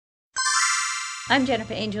I'm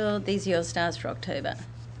Jennifer Angel. These are your stars for October,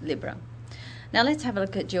 Libra. Now let's have a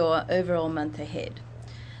look at your overall month ahead.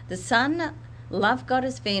 The Sun, Love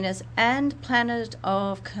Goddess Venus, and Planet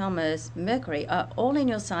of Commerce Mercury are all in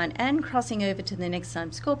your sign and crossing over to the next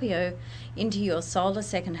sign, Scorpio, into your solar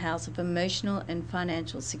second house of emotional and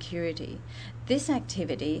financial security. This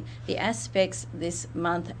activity, the aspects this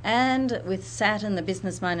month, and with Saturn, the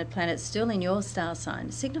business-minded planet, still in your star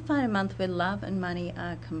sign, signify a month where love and money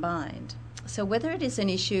are combined. So whether it is an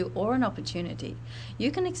issue or an opportunity,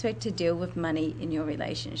 you can expect to deal with money in your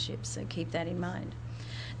relationships, so keep that in mind.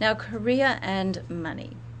 Now, career and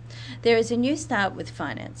money. There is a new start with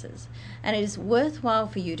finances, and it is worthwhile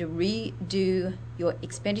for you to redo your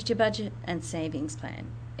expenditure budget and savings plan.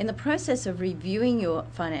 In the process of reviewing your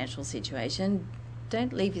financial situation,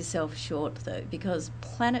 don't leave yourself short though, because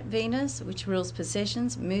planet Venus, which rules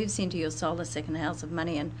possessions, moves into your solar second house of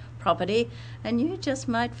money and property, and you just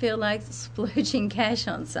might feel like splurging cash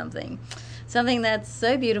on something that's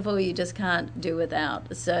so beautiful you just can't do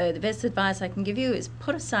without. So the best advice I can give you is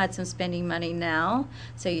put aside some spending money now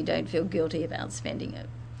so you don't feel guilty about spending it.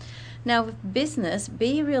 Now, with business,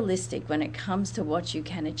 be realistic when it comes to what you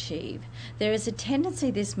can achieve. There is a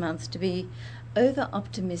tendency this month to be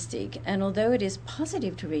over-optimistic, and although it is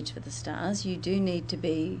positive to reach for the stars, you do need to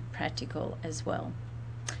be practical as well.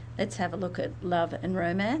 Let's have a look at love and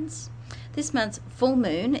romance. This month's full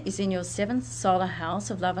moon is in your 7th solar house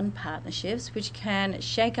of love and partnerships, which can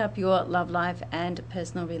shake up your love life and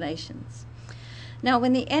personal relations. Now,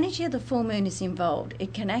 when the energy of the full moon is involved,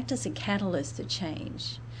 it can act as a catalyst to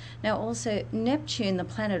change. Now also, Neptune, the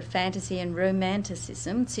planet of fantasy and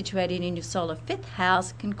romanticism, situated in your solar 5th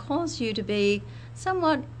house, can cause you to be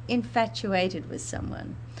somewhat infatuated with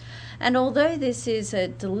someone. And although this is a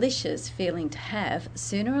delicious feeling to have,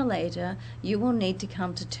 sooner or later you will need to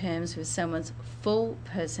come to terms with someone's full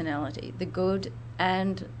personality, the good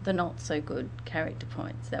and the not so good character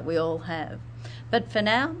points that we all have. But for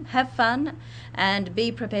now, have fun and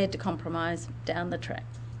be prepared to compromise down the track.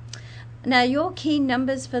 Now, your key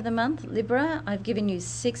numbers for the month, Libra, I've given you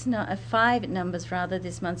 5 numbers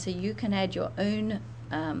this month, so you can add your own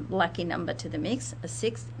lucky number to the mix, a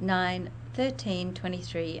 6, 9, 13,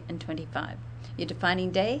 23, and 25. Your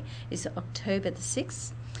defining day is October the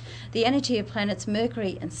 6th. The energy of planets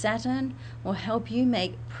Mercury and Saturn will help you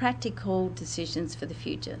make practical decisions for the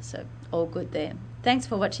future, so all good there. Thanks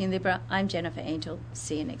for watching, Libra. I'm Jennifer Angel.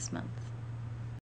 See you next month.